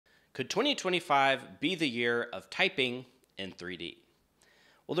Could 2025 be the year of typing in 3D?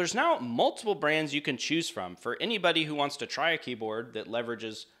 Well, there's now multiple brands you can choose from for anybody who wants to try a keyboard that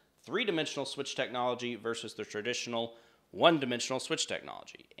leverages three-dimensional switch technology versus the traditional one-dimensional switch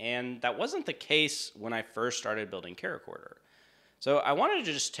technology. And that wasn't the case when I first started building Caracorder. So I wanted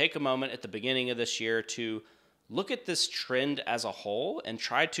to just take a moment at the beginning of this year to look at this trend as a whole and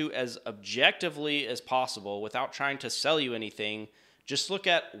try to, as objectively as possible, without trying to sell you anything, just look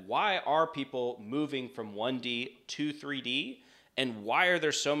at why are people moving from 1D to 3D, and why are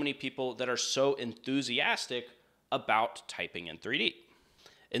there so many people that are so enthusiastic about typing in 3D.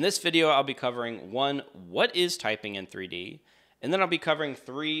 In this video, I'll be covering one, what is typing in 3D? And then I'll be covering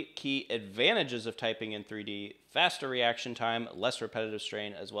three key advantages of typing in 3D: faster reaction time, less repetitive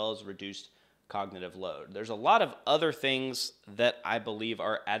strain, as well as reduced cognitive load. There's a lot of other things that I believe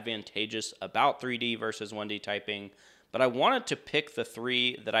are advantageous about 3D versus 1D typing, but I wanted to pick the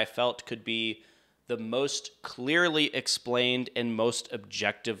three that I felt could be the most clearly explained and most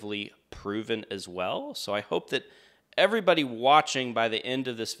objectively proven as well. So I hope that everybody watching by the end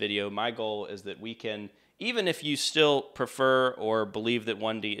of this video, my goal is that we can, even if you still prefer or believe that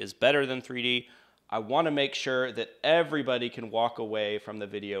 1D is better than 3D, I want to make sure that everybody can walk away from the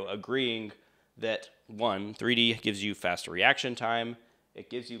video agreeing that, one, 3D gives you faster reaction time, it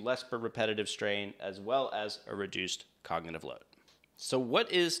gives you less repetitive strain, as well as a reduced cognitive load. So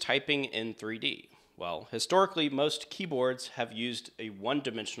what is typing in 3D? Well, historically, most keyboards have used a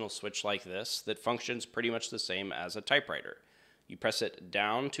one-dimensional switch like this that functions pretty much the same as a typewriter. You press it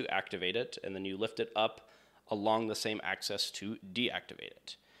down to activate it, and then you lift it up along the same axis to deactivate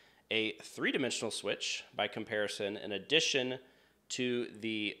it. A three-dimensional switch, by comparison, in addition to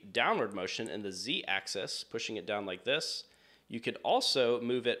the downward motion in the Z-axis, pushing it down like this, you could also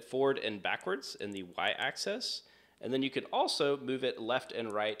move it forward and backwards in the Y-axis, and then you could also move it left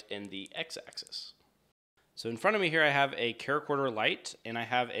and right in the X-axis. So in front of me here I have a Caracorder Lite and I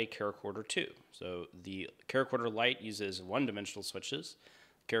have a Caracorder 2. So the Caracorder Lite uses one-dimensional switches,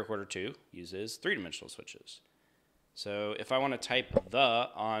 Caracorder 2 uses three-dimensional switches. So if I want to type "the"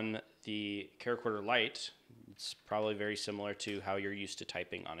 on the Caracorder Lite, it's probably very similar to how you're used to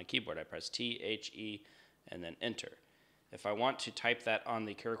typing on a keyboard. I press T, H, E, and then enter. If I want to type that on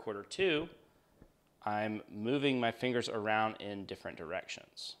the Caracorder 2, I'm moving my fingers around in different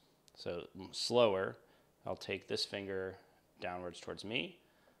directions. So slower, I'll take this finger downwards towards me,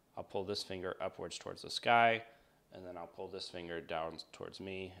 I'll pull this finger upwards towards the sky, and then I'll pull this finger down towards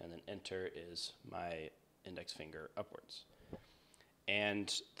me, and then enter is my index finger upwards.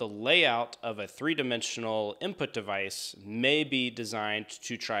 And the layout of a three-dimensional input device may be designed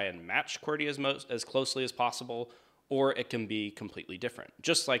to try and match QWERTY as closely as possible, or it can be completely different.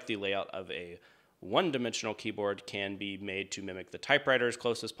 Just like the layout of a one-dimensional keyboard can be made to mimic the typewriter as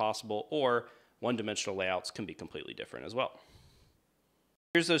close as possible, or one-dimensional layouts can be completely different as well.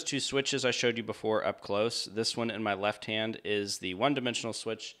 Here's those two switches I showed you before up close. This one in my left hand is the one-dimensional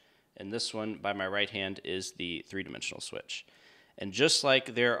switch, and this one by my right hand is the three-dimensional switch. And just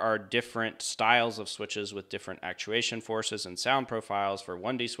like there are different styles of switches with different actuation forces and sound profiles for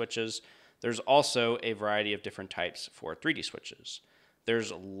 1D switches, there's also a variety of different types for 3D switches.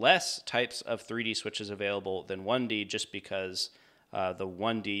 There's less types of 3D switches available than 1D just because the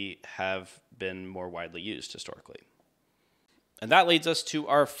 1D have been more widely used historically. And that leads us to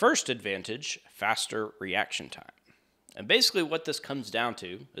our first advantage, faster reaction time. And basically what this comes down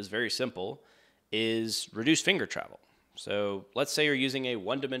to is very simple, is reduced finger travel. So let's say you're using a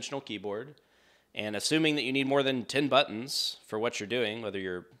one-dimensional keyboard, and assuming that you need more than 10 buttons for what you're doing, whether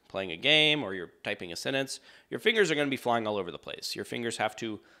you're playing a game or you're typing a sentence, your fingers are going to be flying all over the place. Your fingers have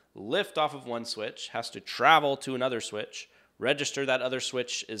to lift off of one switch, has to travel to another switch, register that other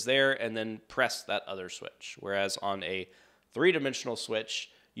switch is there, and then press that other switch. Whereas on a three-dimensional switch,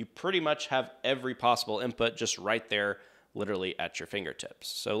 you pretty much have every possible input just right there, literally at your fingertips.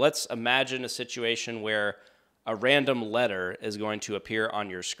 So let's imagine a situation where a random letter is going to appear on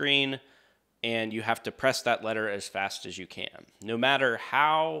your screen, and you have to press that letter as fast as you can. No matter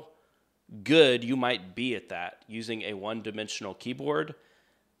how good you might be at that using a one-dimensional keyboard,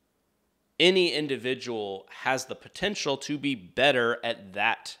 any individual has the potential to be better at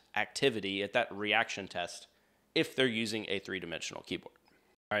that activity, at that reaction test, if they're using a three-dimensional keyboard.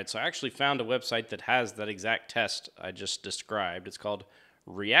 All right, so I actually found a website that has that exact test I just described. It's called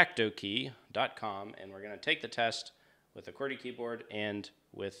reactokey.com, and we're going to take the test with a QWERTY keyboard and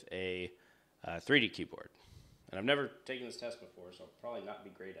with a 3D keyboard. And I've never taken this test before, so I'll probably not be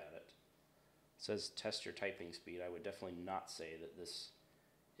great at it. It says test your typing speed. I would definitely not say that this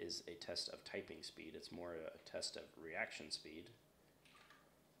is a test of typing speed. It's more a test of reaction speed.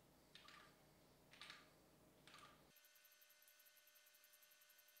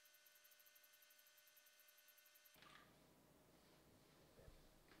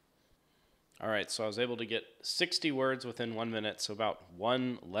 All right, so I was able to get 60 words within 1 minute, so about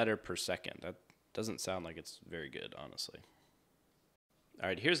 1 letter per second. That doesn't sound like it's very good, honestly. All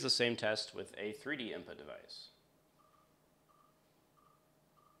right, here's the same test with a 3D input device.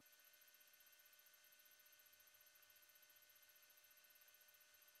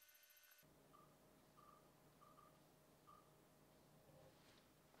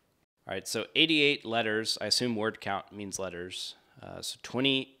 All right, so 88 letters. I assume word count means letters. So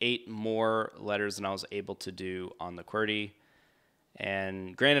 28 more letters than I was able to do on the QWERTY.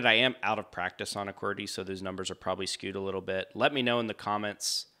 And granted, I am out of practice on a QWERTY, so those numbers are probably skewed a little bit. Let me know in the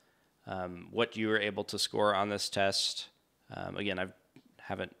comments what you were able to score on this test. Again, I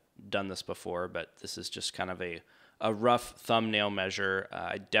haven't done this before, but this is just kind of a rough thumbnail measure.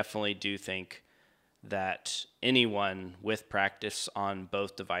 I definitely do think that anyone with practice on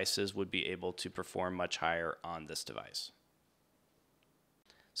both devices would be able to perform much higher on this device.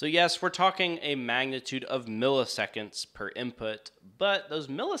 So yes, we're talking a magnitude of milliseconds per input, but those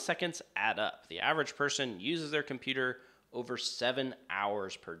milliseconds add up. The average person uses their computer over 7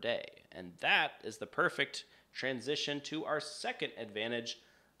 hours per day, and that is the perfect transition to our second advantage,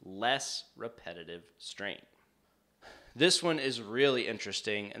 less repetitive strain. This one is really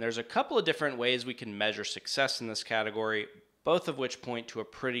interesting, and there's a couple of different ways we can measure success in this category, both of which point to a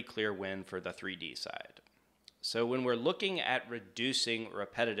pretty clear win for the 3D side. So when we're looking at reducing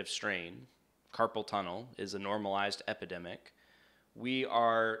repetitive strain, carpal tunnel is a normalized epidemic, we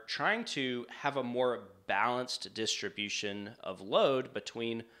are trying to have a more balanced distribution of load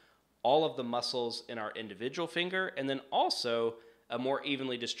between all of the muscles in our individual finger, and then also a more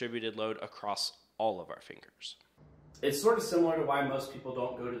evenly distributed load across all of our fingers. It's sort of similar to why most people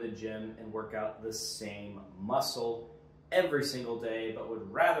don't go to the gym and work out the same muscle every single day, but would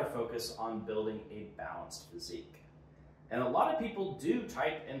rather focus on building a balanced physique. And a lot of people do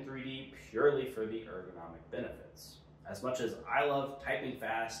type in 3D purely for the ergonomic benefits. As much as I love typing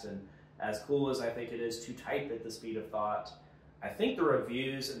fast and as cool as I think it is to type at the speed of thought, I think the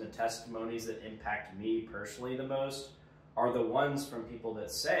reviews and the testimonies that impact me personally the most are the ones from people that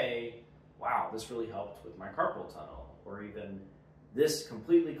say, wow, this really helped with my carpal tunnel, or even this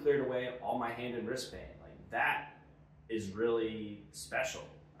completely cleared away all my hand and wrist pain. Like, that is really special,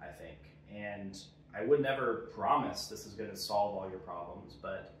 I think. And I would never promise this is going to solve all your problems,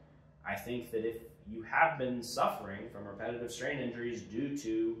 but I think that if you have been suffering from repetitive strain injuries due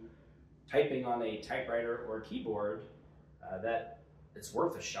to typing on a typewriter or a keyboard, that it's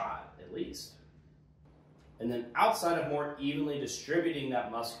worth a shot, at least. And then outside of more evenly distributing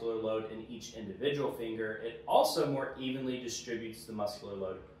that muscular load in each individual finger, it also more evenly distributes the muscular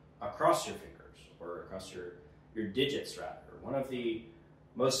load across your fingers, or across your digits rather. One of the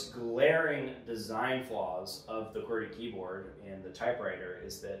most glaring design flaws of the QWERTY keyboard and the typewriter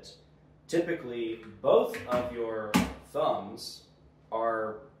is that typically both of your thumbs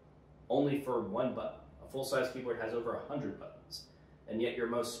are only for one button. A full-size keyboard has over 100 buttons, and yet your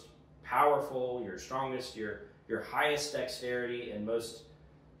most powerful, your strongest, your highest dexterity and most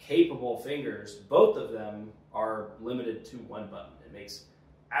capable fingers, both of them are limited to one button. It makes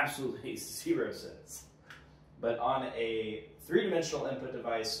absolutely zero sense. But on a three-dimensional input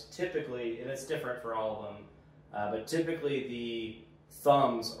device, typically, and it's different for all of them, but typically the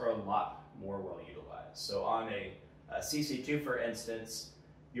thumbs are a lot more well utilized. So on a CC2, for instance,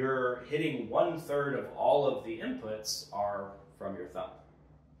 you're hitting 1/3 of all of the inputs are from your thumb.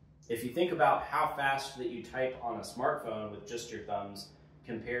 If you think about how fast that you type on a smartphone with just your thumbs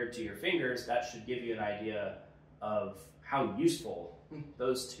compared to your fingers, that should give you an idea of how useful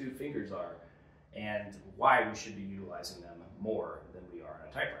those two fingers are and why we should be utilizing them more than we are on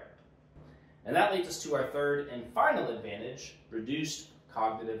a typewriter. And that leads us to our third and final advantage, reduced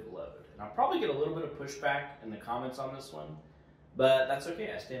cognitive load. And I'll probably get a little bit of pushback in the comments on this one, but that's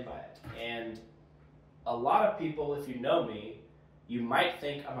okay, I stand by it. And a lot of people, if you know me, you might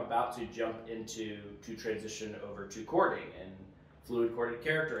think I'm about to jump into transition over to chording and fluid chorded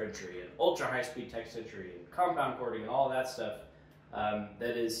character entry and ultra high-speed text entry and compound chording and all that stuff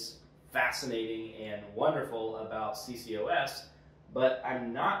that is fascinating and wonderful about CCOS, but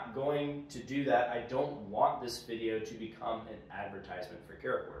I'm not going to do that. I don't want this video to become an advertisement for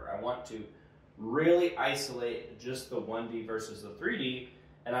Caracorder. I want to really isolate just the 1D versus the 3D,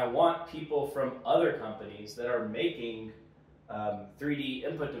 and I want people from other companies that are making 3D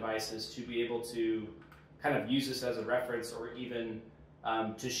input devices to be able to kind of use this as a reference, or even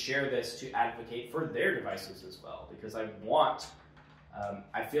to share this to advocate for their devices as well, because I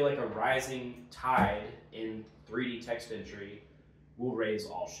feel like a rising tide in 3D text entry will raise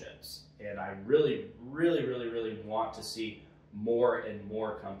all ships. And I really, really, really, really want to see more and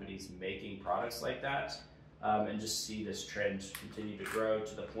more companies making products like that, and just see this trend continue to grow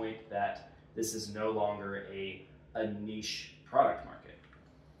to the point that this is no longer a niche product market.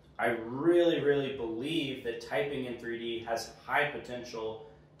 I really, really believe that typing in 3D has high potential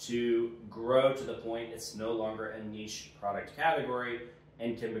to grow to the point it's no longer a niche product category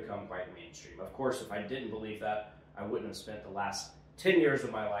and can become quite mainstream. Of course, if I didn't believe that, I wouldn't have spent the last 10 years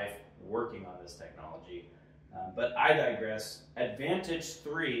of my life working on this technology. But I digress. Advantage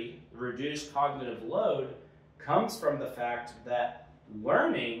 3, reduced cognitive load, comes from the fact that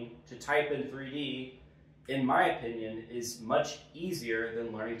learning to type in 3D, in my opinion, is much easier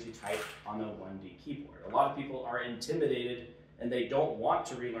than learning to type on a 1D keyboard. A lot of people are intimidated and they don't want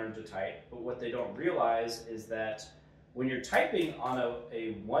to relearn to type, but what they don't realize is that when you're typing on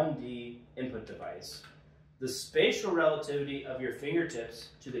a 1D input device, the spatial relativity of your fingertips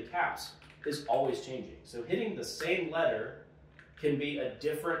to the caps is always changing. So hitting the same letter can be a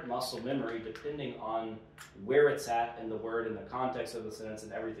different muscle memory depending on where it's at in the word and the context of the sentence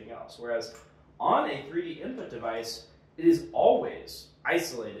and everything else. Whereas on a 3D input device, it is always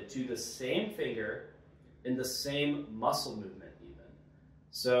isolated to the same finger in the same muscle movement even.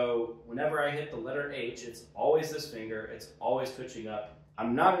 So whenever I hit the letter H, it's always this finger, it's always twitching up.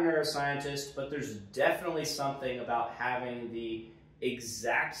 I'm not a neuroscientist, but there's definitely something about having the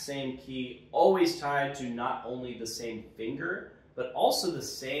exact same key always tied to not only the same finger, but also the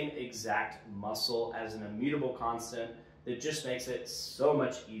same exact muscle as an immutable constant that just makes it so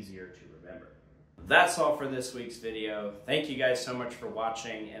much easier to remember. That's all for this week's video. Thank you guys so much for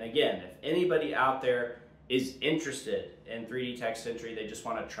watching. And again, if anybody out there is interested in 3D text entry, they just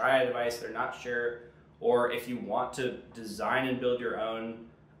want to try a device, they're not sure, or if you want to design and build your own,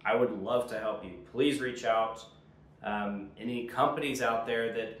 I would love to help you. Please reach out. Any companies out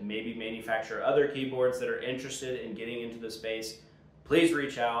there that maybe manufacture other keyboards that are interested in getting into the space, please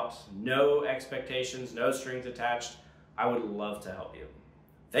reach out. No expectations, no strings attached. I would love to help you.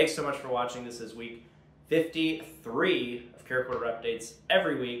 Thanks so much for watching. This is week 53 of Caracorder Updates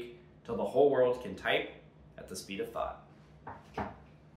every week till the whole world can type at the speed of thought.